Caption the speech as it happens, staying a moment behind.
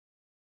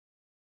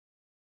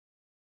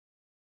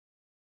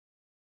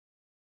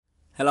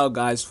Hello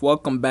guys,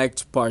 welcome back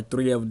to part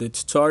 3 of the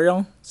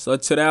tutorial. So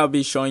today I'll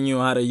be showing you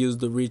how to use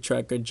the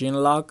Retracker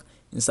Genlock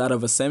inside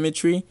of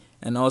Aximmetry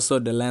and also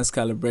the lens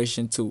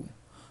calibration tool.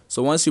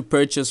 So once you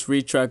purchase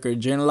Retracker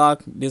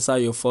Genlock, this is how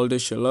your folder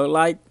should look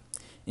like.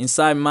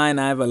 Inside mine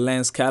I have a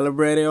lens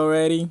calibrated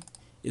already.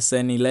 It's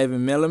an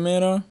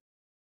 11mm.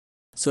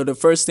 So the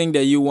first thing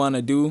that you want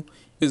to do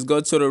is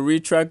go to the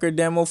Retracker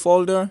demo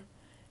folder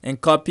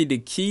and copy the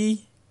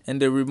key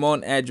and the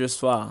remote address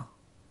file.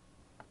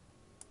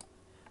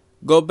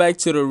 Go back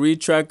to the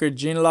Retracker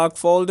Genlock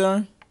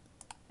folder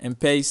and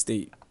paste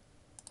it.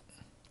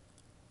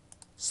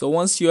 So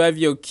once you have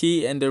your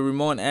key and the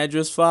remote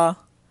address file,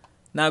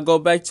 now go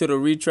back to the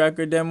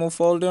Retracker demo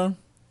folder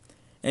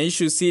and you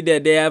should see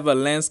that they have a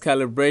lens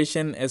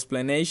calibration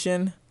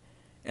explanation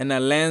and a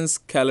lens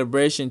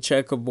calibration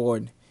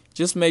checkerboard.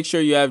 Just make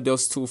sure you have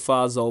those two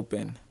files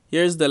open.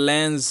 Here's the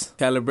lens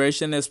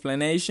calibration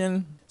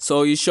explanation.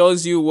 So it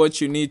shows you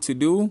what you need to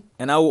do,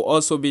 and I will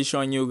also be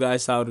showing you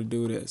guys how to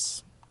do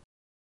this.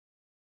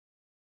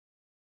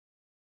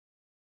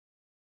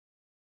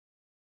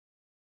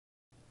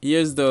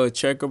 Here's the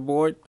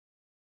checkerboard.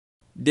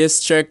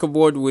 This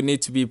checkerboard will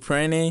need to be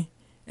printed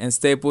and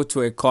stapled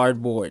to a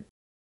cardboard.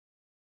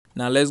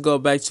 Now let's go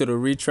back to the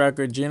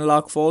Retracker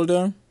Genlock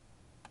folder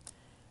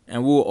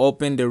and we'll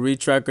open the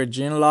Retracker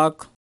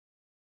Genlock.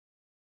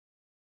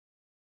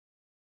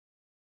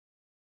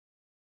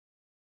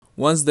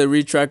 Once the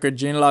Retracker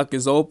Genlock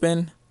is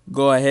open,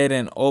 go ahead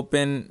and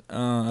open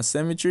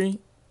Aximmetry.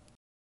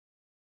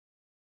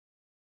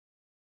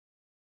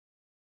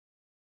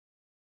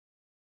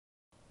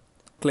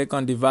 Click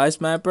on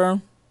Device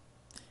Mapper,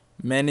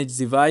 Manage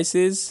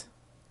Devices,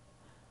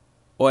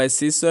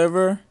 OSC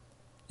Server,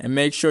 and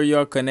make sure you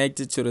are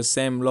connected to the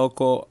same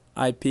local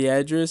IP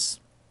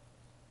address.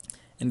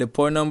 And the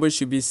port number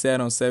should be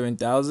set on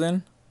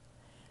 7000.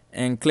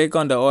 And click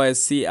on the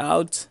OSC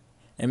out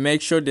and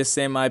make sure the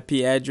same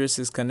IP address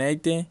is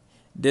connected.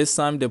 This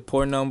time the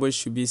port number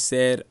should be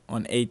set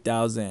on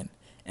 8000.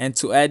 And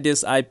to add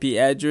this IP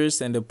address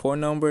and the port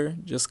number,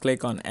 just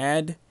click on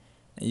Add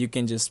and you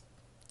can just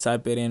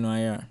type it in right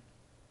here.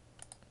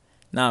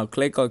 Now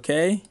click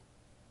OK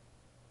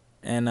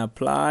and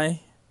apply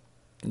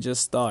and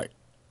just start.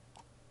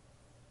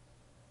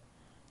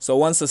 So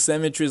once the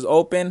Aximmetry is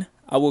open,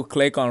 I will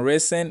click on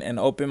Recent and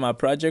open my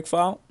project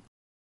file.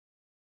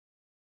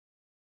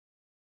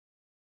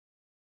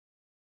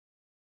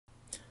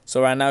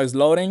 So right now it's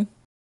loading.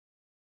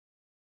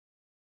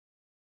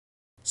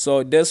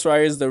 So this right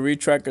here is the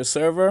Retracker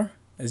server.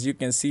 As you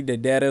can see, the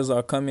data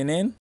are coming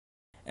in.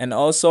 And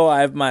also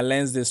I have my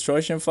lens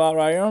distortion file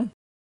right here.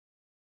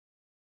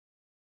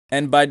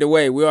 And by the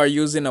way, we are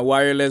using a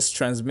wireless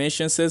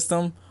transmission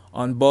system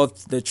on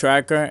both the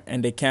tracker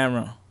and the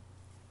camera.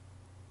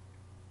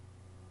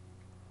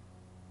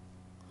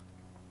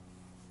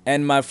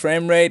 And my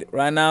frame rate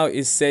right now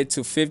is set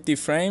to 50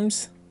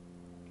 frames.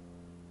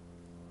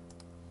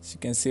 As you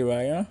can see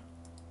right here.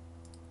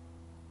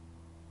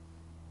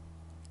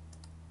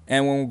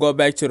 And when we go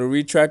back to the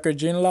Retracker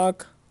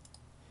Genlock,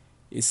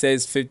 it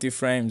says 50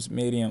 frames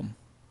medium.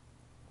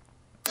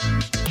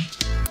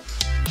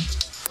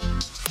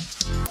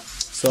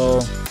 So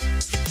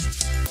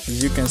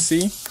as you can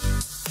see,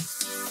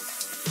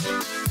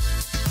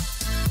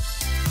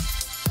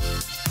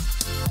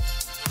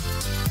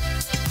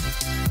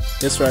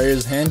 this right here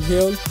is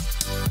handheld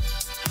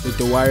with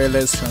the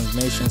wireless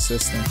transmission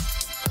system.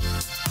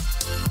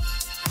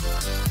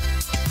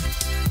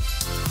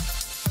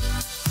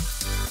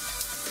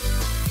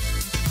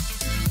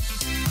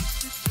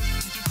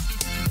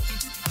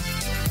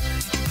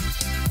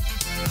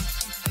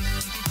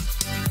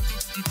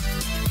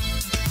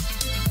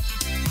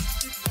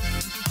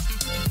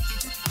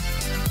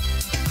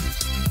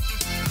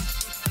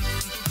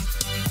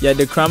 Yeah,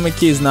 the chroma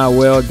key is not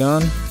well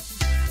done,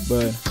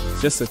 but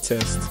it's just a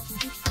test.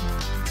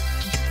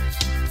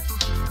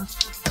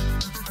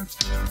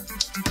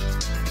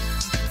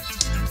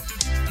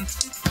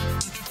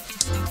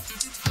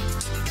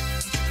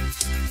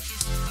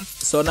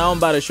 So now I'm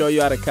about to show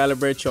you how to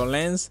calibrate your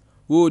lens.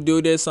 We will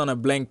do this on a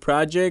blank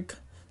project,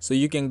 so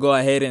you can go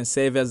ahead and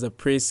save as a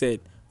preset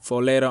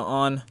for later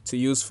on to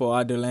use for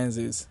other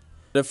lenses.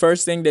 The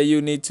first thing that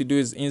you need to do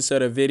is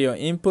insert a video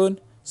input.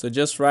 So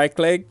just right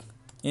click,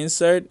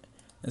 insert,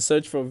 and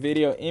search for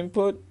video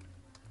input.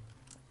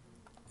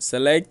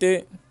 Select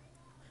it,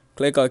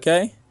 click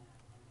OK.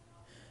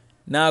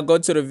 Now go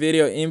to the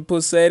video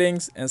input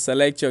settings and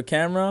select your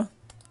camera.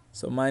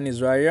 So mine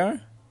is right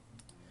here,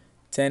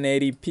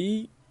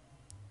 1080p,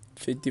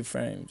 50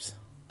 frames.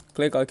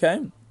 Click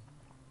OK.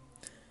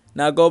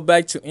 Now go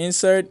back to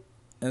insert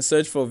and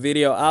search for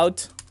video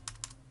out.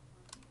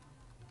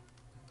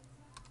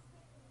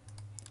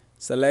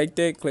 Select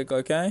it, click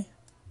OK.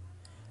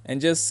 And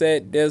just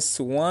set this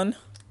to 1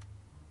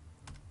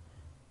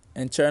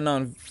 and turn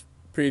on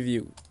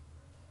preview.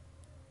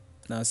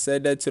 Now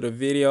set that to the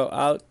video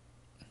out.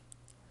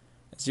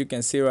 As you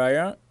can see right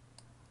here,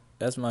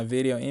 that's my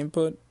video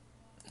input.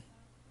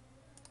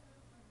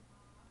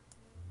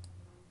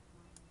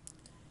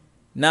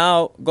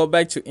 Now go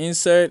back to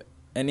insert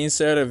and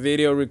insert a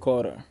video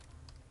recorder.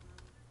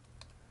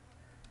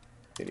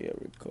 Video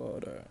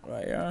recorder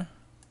right here.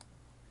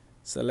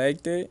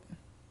 Select it.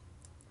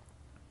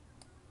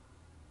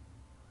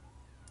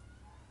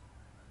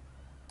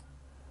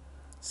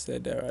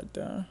 Set that right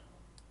there.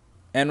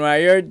 And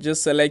right here,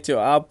 just select your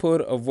output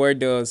of where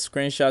the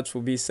screenshots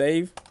will be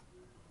saved.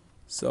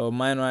 So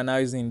mine right now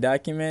is in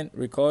document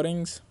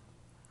recordings.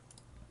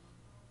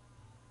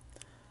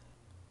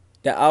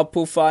 The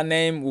output file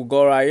name will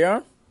go right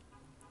here.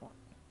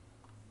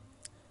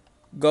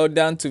 Go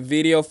down to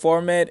video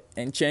format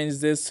and change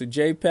this to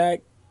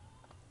JPEG.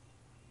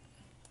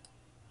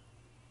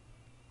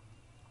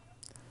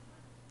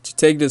 To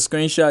take the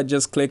screenshot,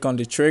 just click on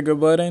the trigger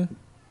button.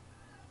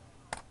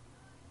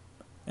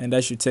 And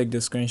that should take the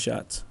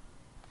screenshots.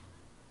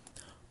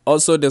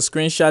 Also, the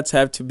screenshots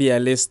have to be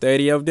at least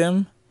 30 of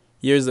them.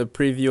 Here's a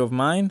preview of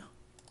mine.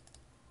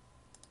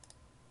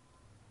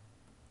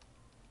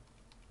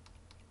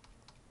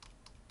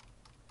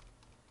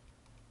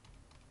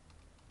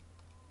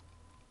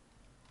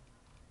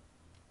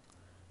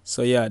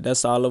 So yeah,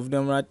 that's all of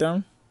them right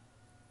there.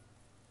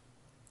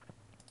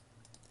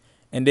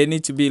 And they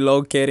need to be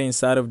located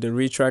inside of the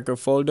Retracker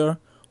folder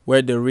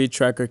where the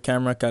Retracker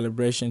camera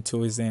calibration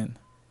tool is in.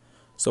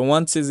 So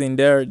once it's in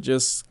there,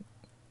 just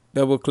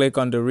double click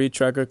on the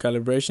Retracker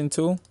calibration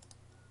tool.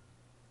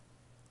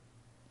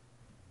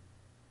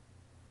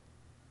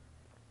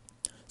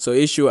 So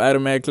it should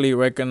automatically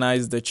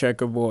recognize the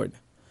checkerboard.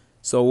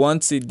 So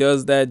once it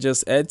does that,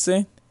 just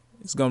exit.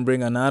 It's going to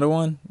bring another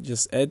one.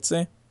 Just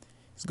exit.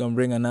 It's going to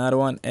bring another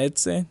one.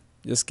 Exit.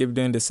 Just keep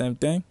doing the same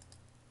thing.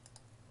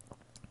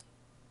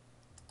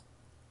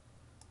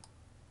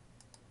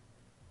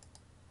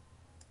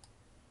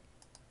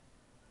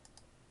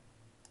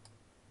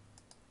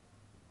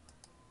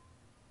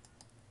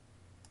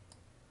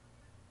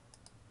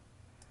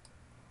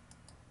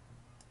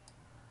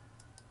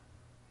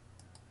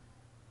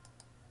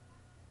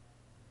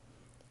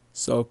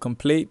 So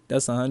complete,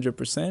 that's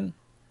 100%.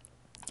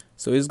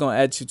 So it's going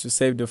to ask you to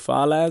save the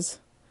file as.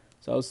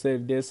 So I'll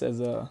save this as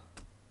a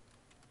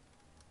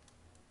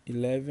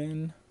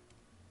 11mm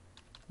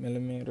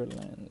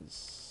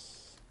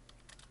lens.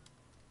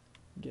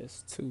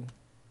 Guess 2.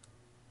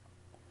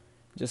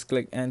 Just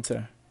click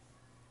enter.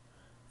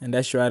 And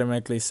that should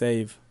automatically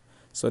save.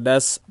 So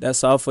that's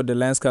all for the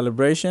lens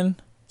calibration.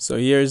 So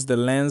here's the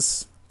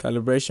lens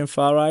calibration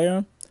file right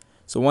here.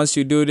 So once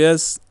you do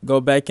this, go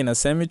back in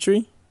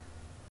Aximmetry.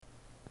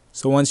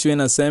 So once you're in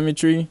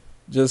Aximmetry,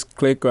 just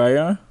click right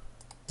here.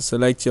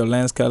 Select your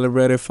lens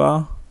calibrated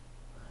file.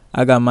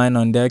 I got mine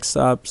on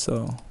desktop,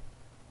 so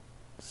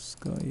let's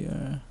go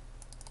here.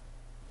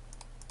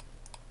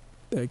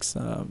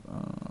 Desktop.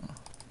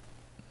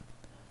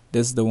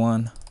 This is the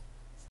one.